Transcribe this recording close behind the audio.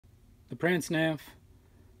The Prince Nymph,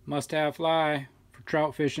 must-have fly for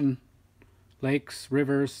trout fishing, lakes,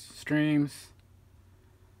 rivers, streams.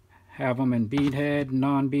 Have them in beadhead,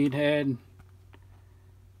 non-beadhead.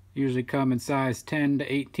 Usually come in size 10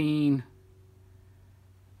 to 18.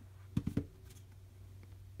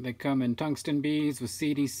 They come in tungsten beads with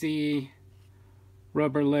CDC,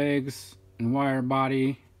 rubber legs, and wire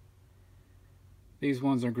body. These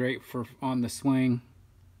ones are great for on the swing.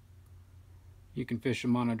 You can fish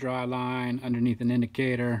them on a dry line, underneath an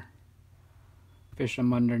indicator. Fish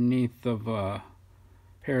them underneath of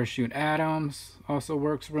parachute atoms. Also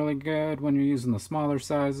works really good when you're using the smaller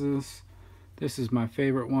sizes. This is my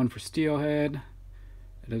favorite one for steelhead.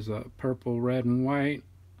 It is a purple, red, and white.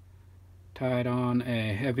 Tied on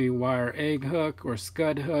a heavy wire egg hook or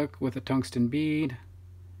scud hook with a tungsten bead.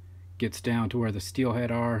 Gets down to where the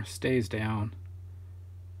steelhead are, stays down.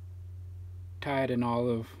 Tied in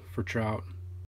olive for trout.